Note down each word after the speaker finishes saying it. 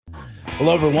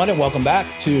Hello, everyone, and welcome back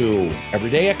to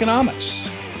Everyday Economics,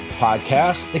 a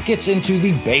podcast that gets into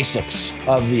the basics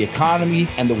of the economy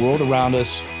and the world around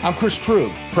us. I'm Chris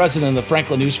Krug, president of the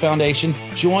Franklin News Foundation,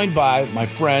 joined by my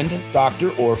friend,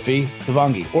 Dr. Orphy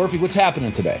Divounguy. Orphy, what's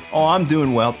happening today? Oh, I'm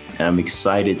doing well. I'm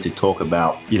excited to talk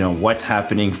about, what's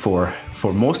happening for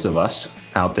most of us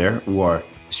out there who are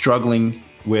struggling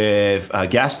with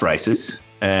gas prices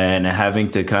and having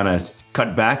to kind of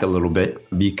cut back a little bit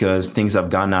because things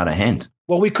have gotten out of hand.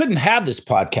 Well, we couldn't have this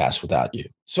podcast without you.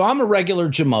 So I'm a regular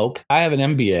Jamoke. I have an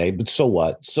MBA, but so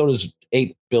what? So does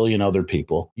 8 billion other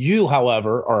people. You,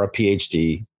 however, are a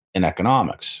PhD in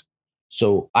economics.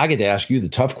 So I get to ask you the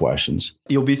tough questions.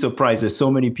 You'll be surprised. There's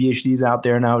so many PhDs out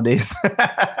there nowadays.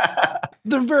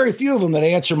 There are very few of them that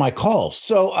answer my calls.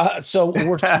 So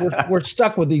we're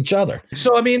stuck with each other.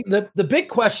 So, I mean, the big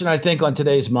question, I think, on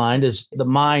today's mind is the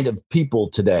mind of people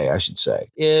today, I should say,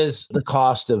 is the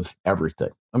cost of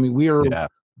everything. I mean, we are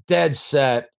dead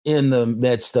set in the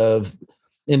midst of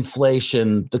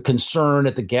inflation. The concern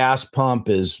at the gas pump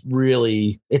is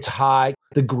it's high.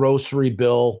 The grocery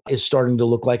bill is starting to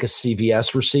look like a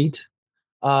CVS receipt,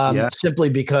 simply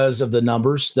because of the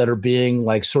numbers that are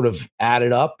being sort of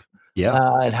added up.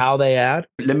 And how they add.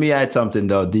 Let me add something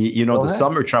though. The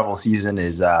summer travel season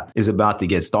is about to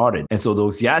get started, and so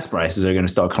those gas prices are going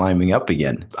to start climbing up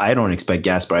again. I don't expect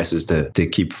gas prices to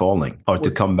keep falling or to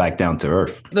come back down to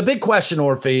earth. The big question,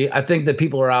 Orphy, I think that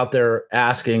people are out there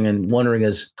asking and wondering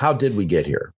is, how did we get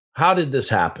here? How did this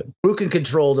happen? Who can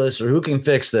control this or who can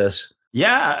fix this?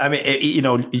 Yeah, I mean,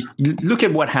 look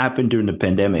at what happened during the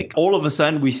pandemic. All of a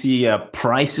sudden, we see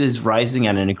prices rising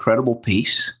at an incredible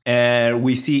pace. And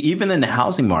we see, even in the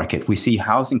housing market, we see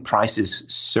housing prices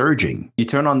surging. You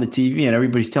turn on the TV and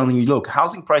everybody's telling you, look,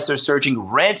 housing prices are surging,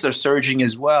 rents are surging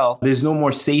as well. There's no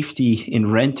more safety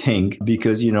in renting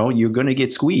because, you're going to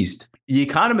get squeezed. The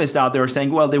economists out there are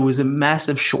saying, well, there was a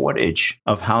massive shortage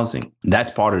of housing.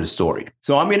 That's part of the story.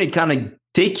 So I'm going to kind of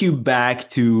take you back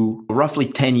to roughly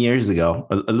 10 years ago,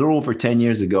 a little over 10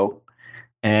 years ago,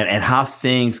 and how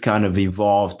things kind of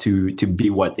evolved to be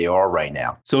what they are right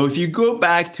now. So if you go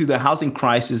back to the housing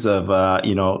crisis of,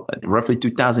 roughly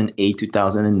 2008,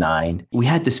 2009, we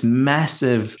had this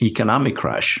massive economic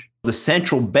crash. The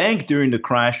central bank during the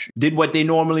crash did what they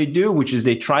normally do, which is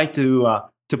they tried to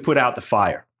put out the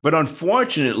fire. But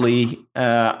unfortunately,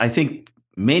 I think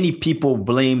many people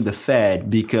blame the Fed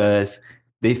because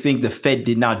they think the Fed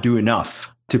did not do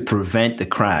enough to prevent the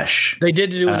crash. They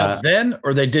didn't do enough then,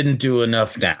 or they didn't do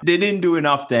enough now? They didn't do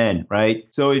enough then, right?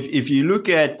 So if you look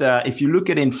at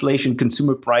inflation,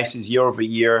 consumer prices year over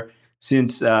year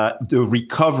since the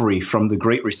recovery from the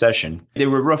Great Recession, they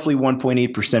were roughly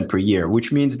 1.8% per year,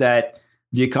 which means that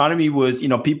the economy was,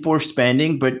 people were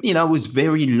spending, but it was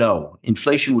very low.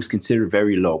 Inflation was considered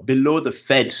very low, below the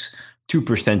Fed's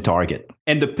 2% target,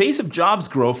 and the pace of jobs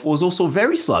growth was also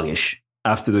very sluggish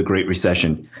after the Great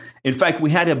Recession. In fact, we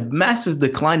had a massive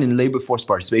decline in labor force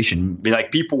participation.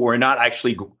 People were not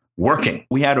actually working.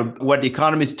 We had what the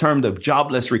economists termed a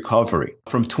jobless recovery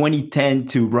from 2010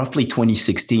 to roughly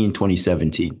 2016,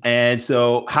 2017. And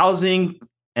so housing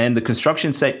and the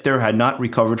construction sector had not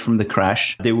recovered from the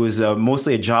crash. There was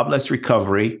mostly a jobless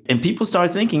recovery. And people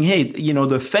started thinking, hey,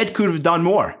 the Fed could have done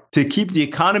more to keep the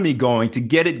economy going, to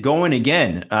get it going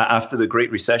again after the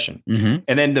Great Recession. Mm-hmm.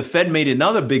 And then the Fed made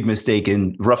another big mistake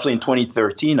roughly in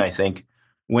 2013, I think,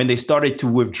 when they started to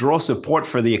withdraw support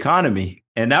for the economy.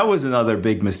 And that was another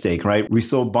big mistake, right? We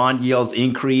saw bond yields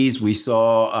increase. We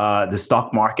saw the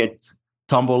stock market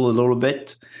tumble a little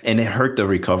bit, and it hurt the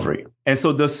recovery. And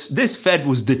so this Fed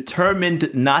was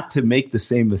determined not to make the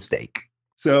same mistake.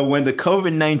 So when the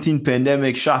COVID-19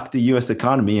 pandemic shocked the U.S.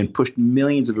 economy and pushed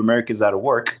millions of Americans out of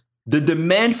work, the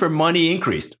demand for money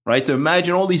increased, right? So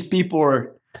imagine all these people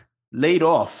are laid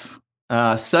off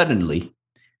suddenly.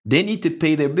 They need to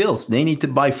pay their bills. They need to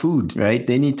buy food, right?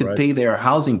 They need to pay their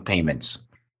housing payments.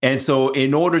 And so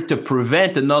in order to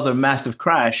prevent another massive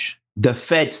crash, the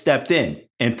Fed stepped in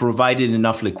and provided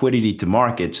enough liquidity to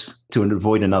markets to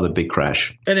avoid another big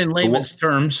crash. And in layman's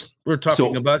terms, we're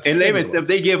talking about in layman's terms,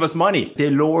 they gave us money.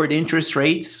 They lowered interest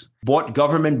rates, bought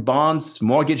government bonds,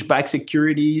 mortgage-backed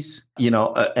securities,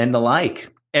 and the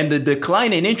like. And the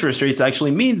decline in interest rates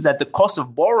actually means that the cost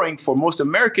of borrowing for most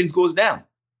Americans goes down.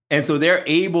 And so they're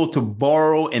able to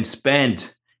borrow and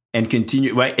spend and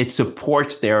continue, right? It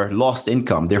supports their lost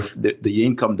income, the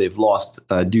income they've lost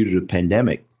due to the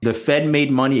pandemic. The Fed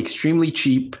made money extremely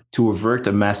cheap to avert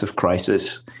a massive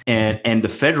crisis. And the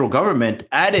federal government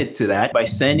added to that by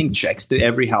sending checks to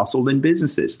every household and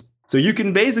businesses. So you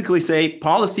can basically say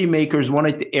policymakers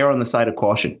wanted to err on the side of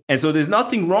caution. And so there's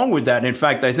nothing wrong with that. In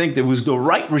fact, I think there was the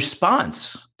right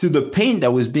response to the pain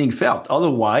that was being felt.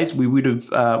 Otherwise, we would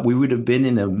have been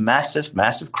in a massive,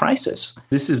 massive crisis.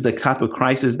 This is the type of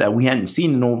crisis that we hadn't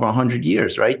seen in over 100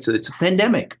 years, right? So it's a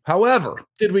pandemic. However,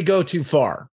 did we go too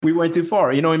far? We went too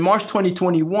far. You know, in March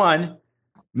 2021,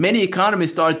 many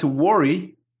economists started to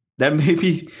worry that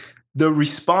maybe the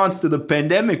response to the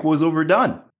pandemic was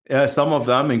overdone. Some of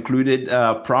them included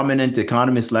prominent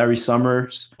economist Larry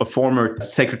Summers, a former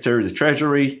Secretary of the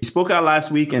Treasury. He spoke out last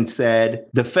week and said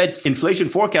the Fed's inflation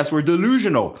forecasts were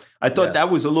delusional. I thought that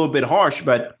was a little bit harsh,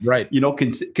 but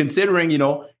considering,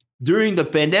 during the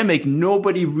pandemic,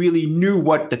 nobody really knew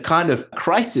what the kind of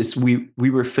crisis we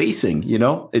were facing.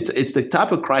 It's the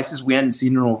type of crisis we hadn't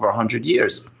seen in over 100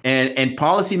 years. And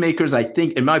policymakers, I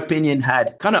think, in my opinion,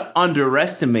 had kind of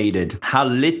underestimated how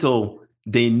little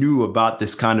they knew about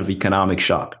this kind of economic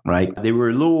shock, right? They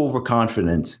were a little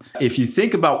overconfident. If you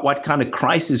think about what kind of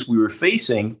crisis we were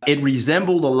facing, it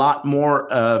resembled a lot more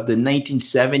of the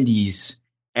 1970s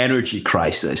energy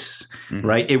crisis,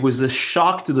 right? It was a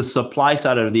shock to the supply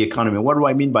side of the economy. What do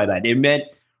I mean by that? It meant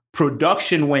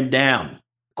production went down.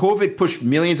 COVID pushed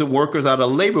millions of workers out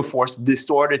of the labor force,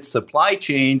 distorted supply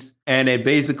chains, and it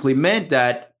basically meant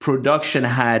that production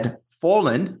had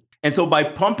fallen. And so by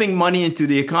pumping money into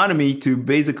the economy to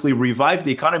basically revive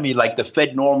the economy like the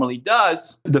Fed normally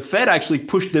does, the Fed actually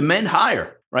pushed demand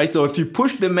higher, right? So if you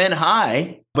push demand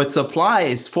high, but supply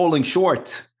is falling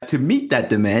short to meet that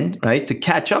demand, right? To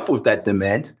catch up with that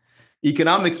demand,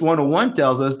 Economics 101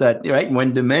 tells us that, right,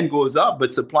 when demand goes up,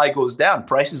 but supply goes down,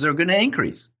 prices are going to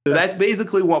increase. So that's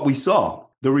basically what we saw.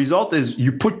 The result is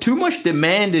you put too much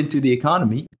demand into the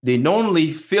economy. They not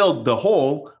only filled the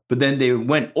hole, but then they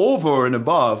went over and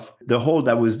above the hole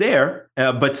that was there.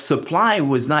 But supply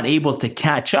was not able to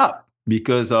catch up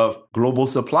because of global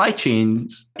supply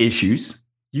chains issues.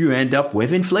 You end up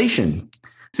with inflation.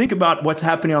 Think about what's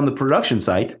happening on the production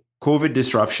side. COVID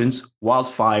disruptions,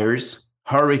 wildfires,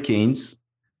 hurricanes,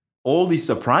 all these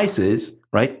surprises,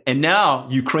 right? And now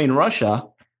Ukraine, Russia,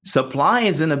 supply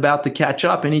isn't about to catch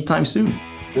up anytime soon.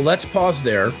 Well, let's pause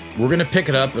there. We're going to pick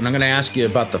it up, and I'm going to ask you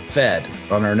about the Fed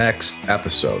on our next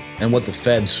episode and what the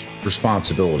Fed's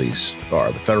responsibilities are,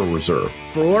 the Federal Reserve.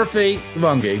 For Orphe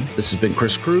Divounguy, this has been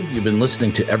Chris Krug. You've been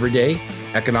listening to Everyday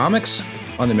Economics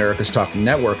on the America's Talking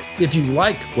Network. If you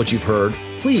like what you've heard,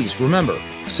 please remember,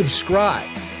 subscribe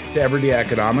to Everyday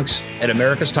Economics at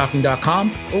americastalking.com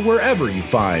or wherever you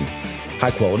find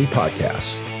high-quality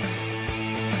podcasts.